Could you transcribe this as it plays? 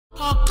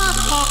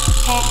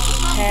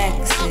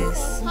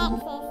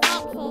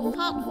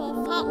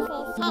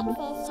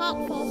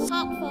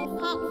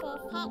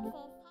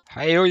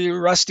Hey all you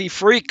rusty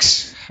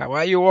freaks, how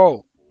are you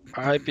all?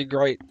 I hope you're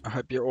great, I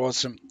hope you're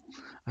awesome.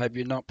 I hope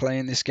you're not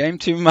playing this game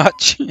too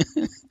much.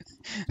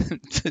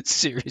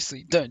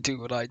 Seriously, don't do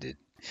what I did.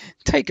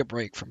 Take a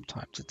break from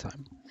time to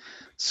time.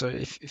 So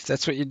if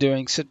that's what you're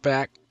doing, sit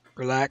back,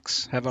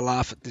 relax, have a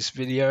laugh at this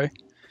video.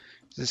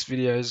 This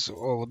video is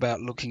all about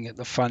looking at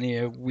the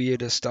funnier,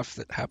 weirder stuff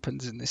that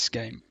happens in this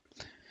game.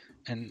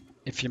 And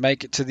if you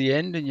make it to the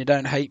end and you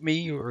don't hate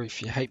me, or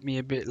if you hate me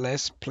a bit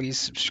less, please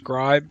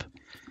subscribe,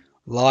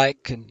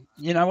 like, and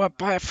you know what,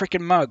 buy a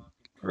freaking mug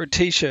or a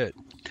t-shirt.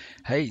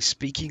 Hey,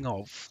 speaking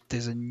of,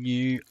 there's a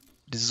new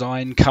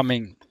design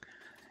coming.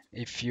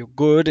 If you're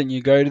good and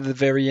you go to the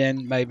very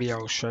end, maybe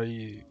I'll show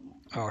you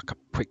like a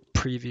quick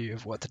preview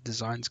of what the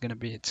design's going to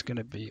be. It's going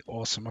to be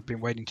awesome. I've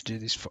been waiting to do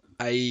this for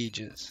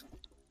ages.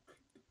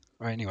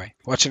 Right, anyway,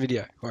 watch the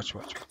video. Watch.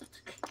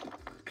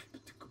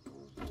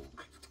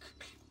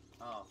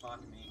 Oh,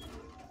 fuck me.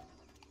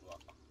 Well,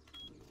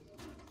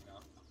 no,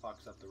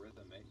 fucks up the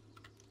rhythm, mate.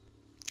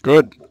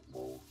 Good.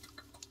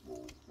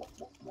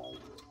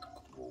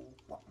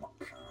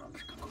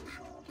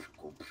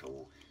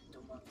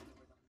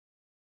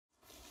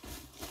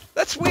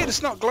 That's weird,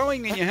 it's not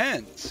glowing in your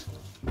hands.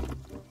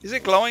 Is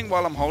it glowing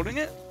while I'm holding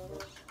it?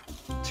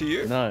 To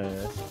you? No,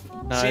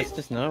 See, it's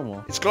just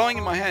normal. It's glowing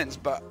in my hands,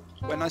 but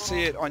when I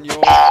see it on your...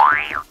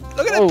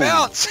 Look at it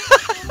bounce!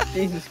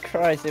 Jesus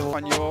Christ, it will...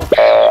 On your... Look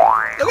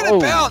at it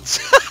bounce!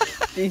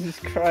 Jesus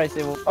Christ,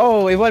 it will...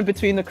 Oh, it went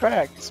between the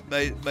cracks.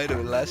 It's made of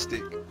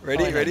elastic.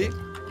 Ready, ready?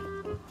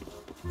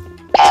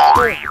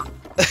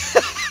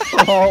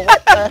 Oh,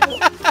 what the hell?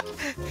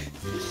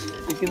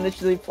 You can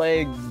literally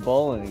play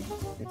bowling.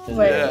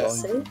 Wait,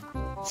 see?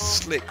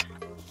 Slick.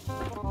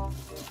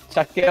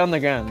 Chuck it on the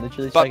ground,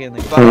 literally But chuck it in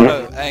the on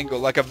ground. an angle,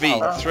 like a V.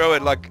 Oh. Throw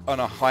it like on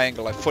a high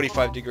angle, like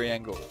 45-degree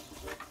angle.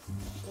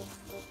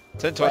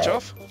 Turn torch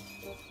off.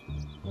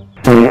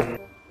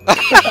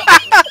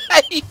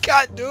 You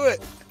can't do it.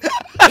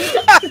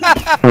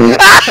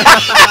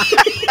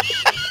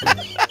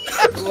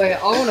 Wait,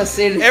 I want to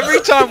see this.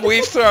 Every time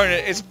we've thrown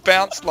it, it's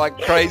bounced like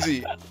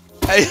crazy.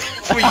 Hey,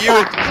 for you,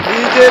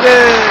 You did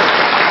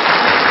it!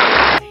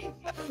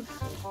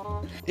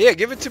 here,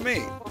 give it to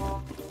me.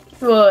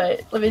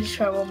 Wait, let me just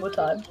try one more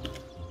time.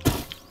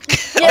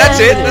 That's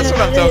it. That's what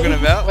I'm talking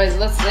about. Wait,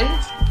 let's see.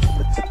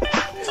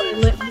 Wait,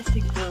 let me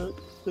see.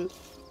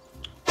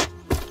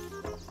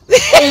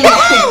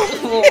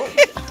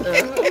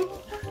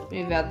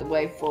 Move out the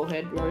way,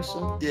 forehead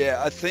roaster.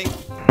 Yeah, I think.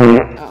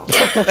 Oh.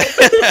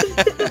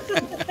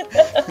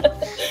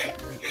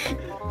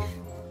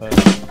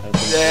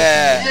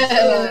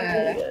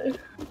 Yeah.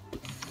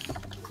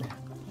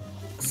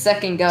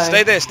 Second go.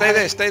 Stay there. Stay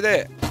there. Stay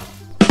there.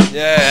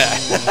 Yeah.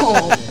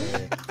 Oh.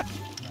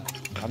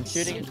 I'm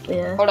shooting it.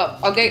 Yeah. Hold up,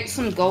 I'll get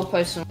some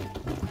goalposts.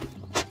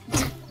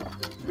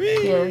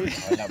 Yeah.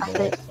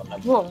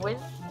 What, win?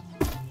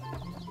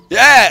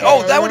 Yeah.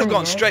 Oh, that would have there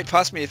gone you go. straight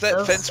past me. If that That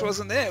was- fence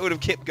wasn't there, it would have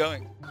kept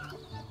going.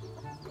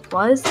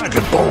 Why is that? I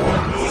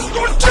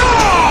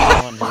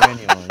don't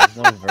hear anyone. There's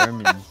no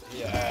vermin.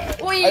 Yeah.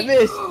 I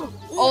missed!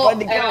 Oh,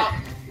 Why'd it go?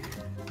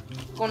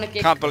 Gonna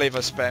get. Can't believe I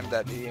spammed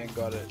that. He ain't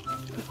got it.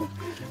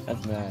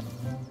 That's mad.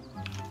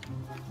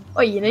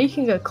 Oh, you know you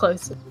can go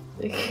closer.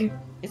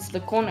 It's the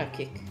corner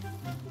kick.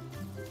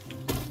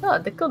 Oh,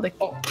 the corner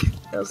kick. Oh.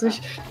 That was a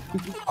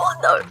oh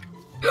no!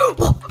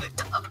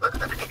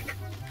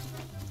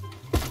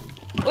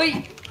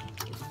 Wait!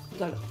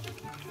 Got it.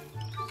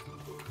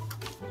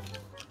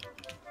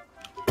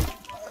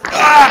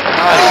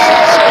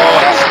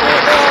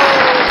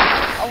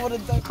 I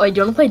would've done. Wait, do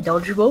you wanna play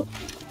dodgeball?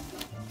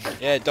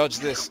 Yeah, dodge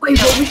this. Wait,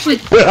 what we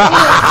should.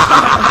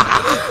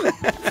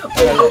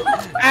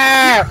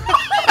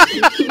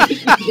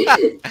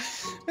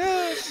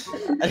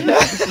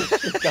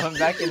 Going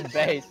back in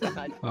base.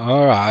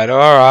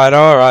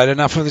 Alright,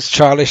 enough of this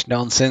childish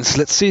nonsense.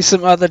 Let's see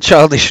some other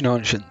childish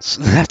nonsense.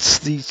 That's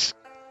these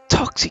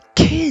toxic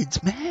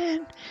kids,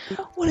 man.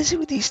 What is it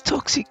with these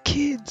toxic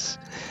kids?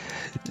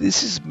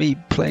 This is me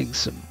playing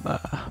some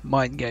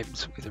mind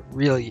games with a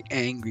really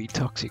angry,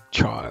 toxic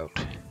child.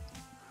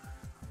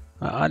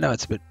 I know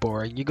it's a bit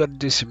boring. You got to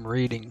do some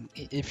reading.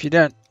 If you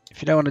don't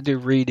want to do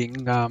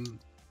reading,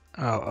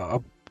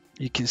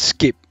 you can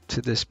skip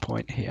to this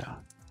point here.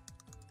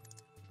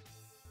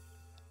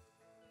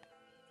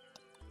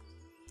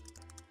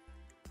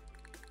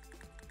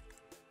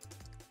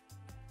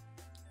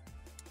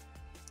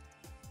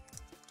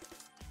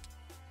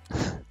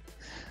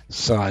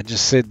 So I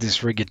just said this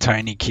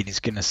rigatoni kid is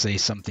going to see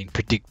something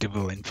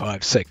predictable in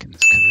 5 seconds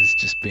because it's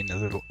just been a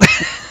little...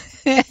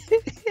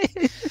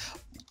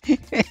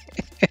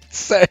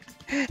 So,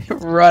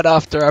 right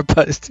after I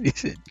posted, he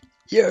said,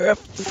 "You're a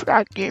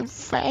fucking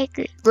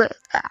faggot."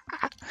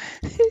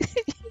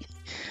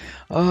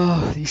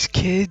 Oh, these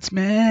kids,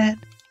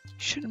 man.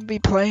 Shouldn't be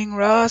playing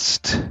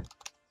Rust.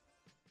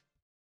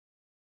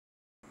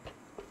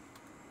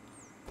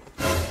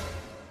 I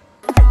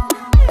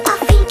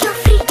think you're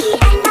freaky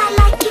and I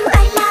like you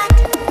a lot.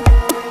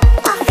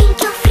 I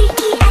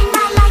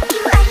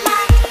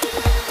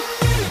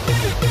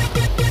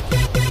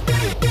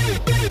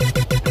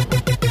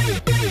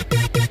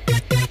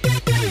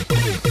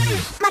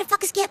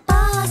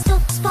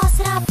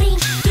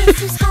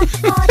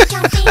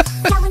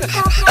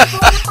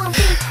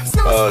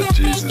Oh,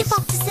 Jesus.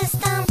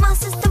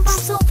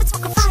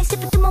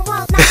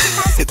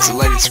 It's the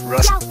latest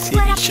Rust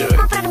TV show.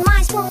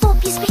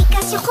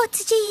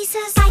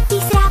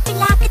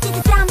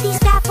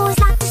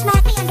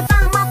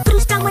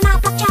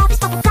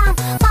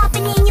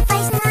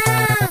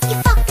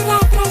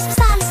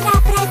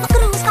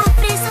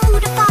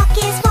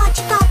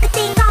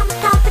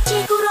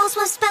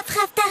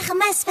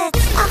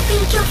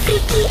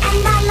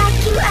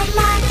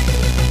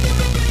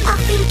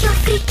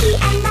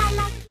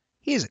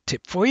 Here's a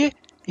tip for you.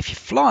 If you're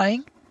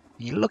flying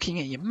and you're looking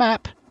at your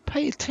map,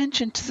 pay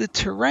attention to the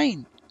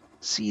terrain.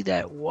 See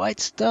that white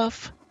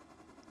stuff?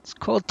 It's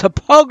called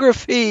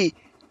topography.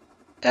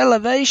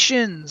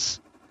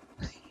 Elevations.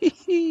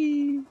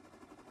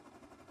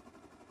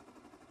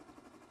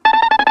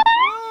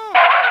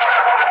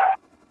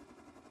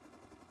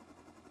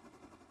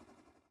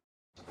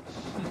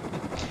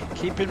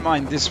 Keep in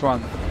mind this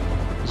one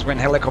was when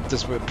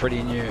helicopters were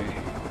pretty new.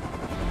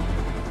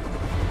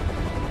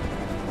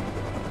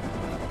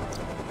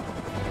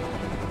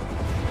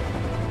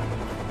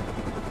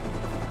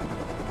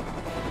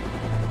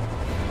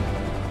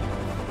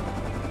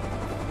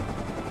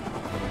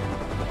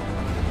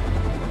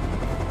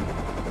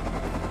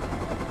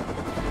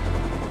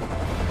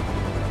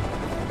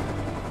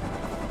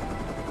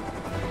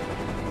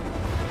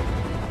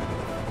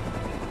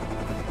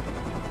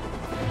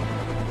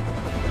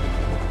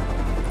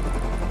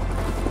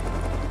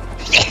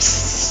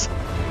 Yes!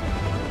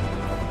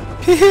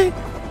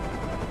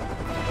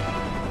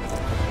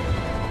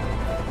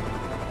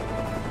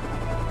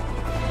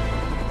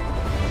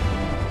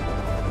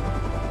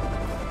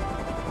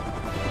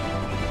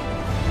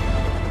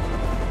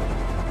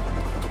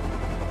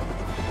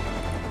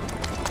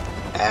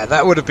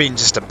 That would have been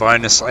just a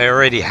bonus. I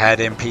already had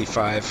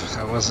MP5.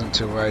 I wasn't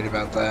too worried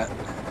about that.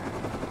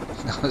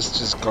 I was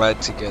just glad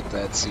to get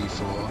that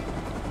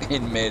C4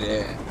 in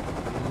midair.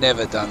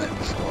 Never done it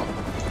before.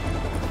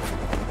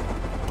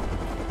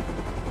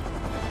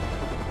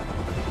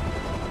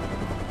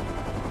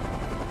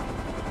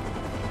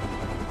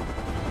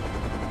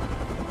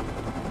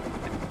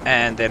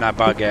 And then I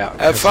bug out.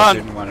 Have 'cause fun. I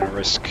didn't want to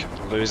risk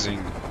losing.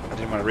 I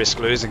didn't want to risk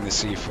losing the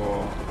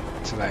C4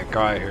 to that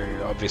guy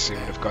who obviously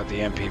would have got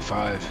the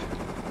MP5.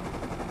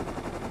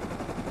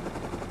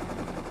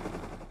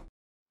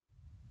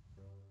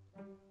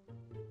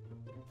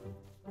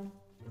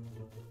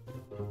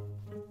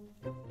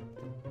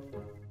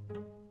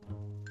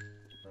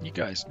 You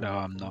guys know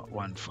I'm not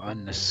one for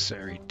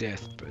unnecessary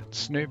death, but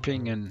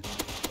snooping and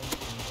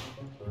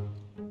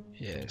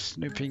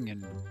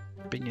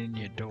banging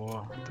your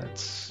door,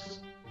 that's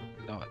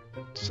not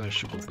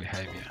sociable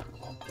behavior.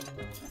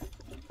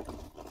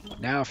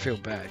 Now I feel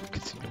bad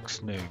because you look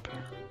snoob.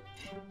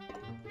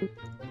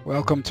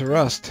 Welcome to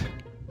Rust.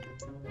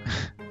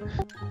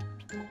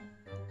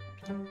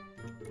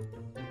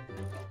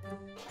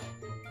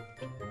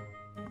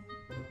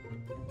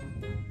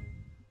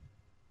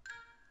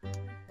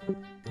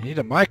 You need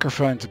a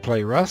microphone to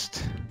play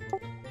Rust.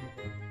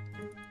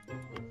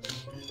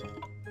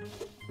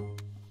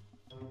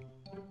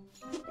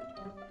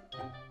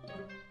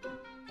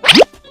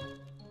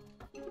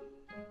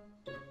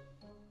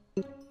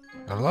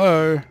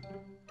 Hello?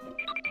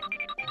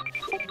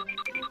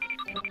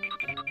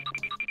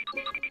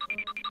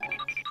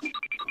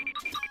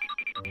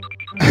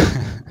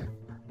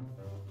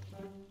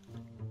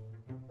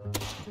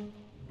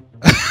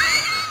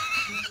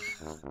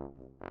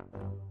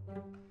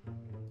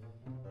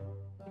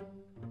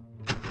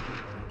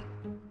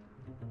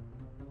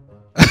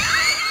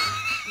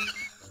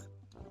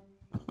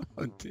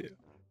 Oh dear.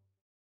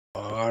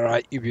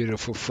 Alright, you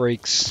beautiful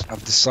freaks.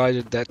 I've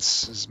decided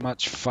that's as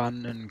much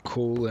fun and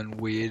cool and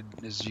weird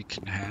as you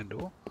can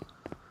handle.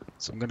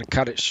 So I'm going to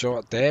cut it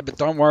short there. But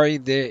don't worry,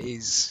 there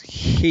is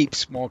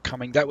heaps more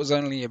coming. That was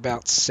only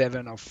about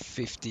 7 of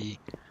 50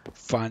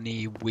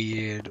 funny,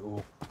 weird,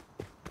 or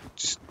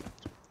just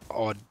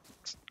odd,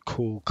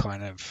 cool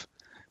kind of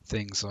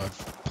things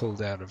I've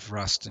pulled out of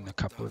Rust in a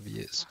couple of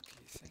years.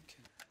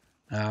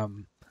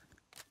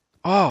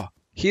 Oh,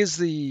 here's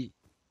the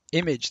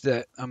image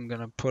that I'm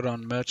going to put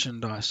on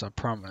merchandise, I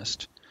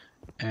promised.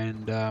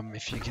 And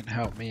if you can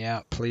help me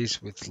out,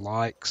 please, with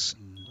likes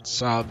and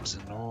subs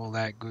and all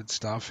that good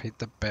stuff, hit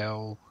the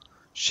bell,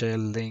 share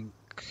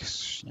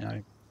links, you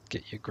know,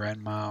 get your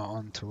grandma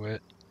onto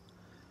it,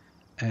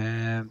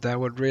 and that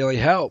would really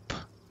help.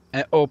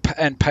 And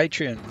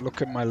Patreon,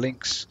 look at my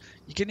links.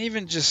 You can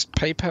even just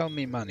PayPal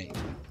me money.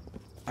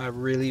 I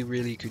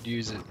really could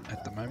use it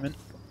at the moment.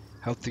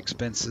 Health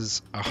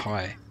expenses are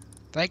high.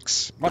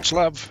 Thanks, much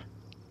love.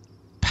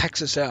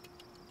 Paxus out.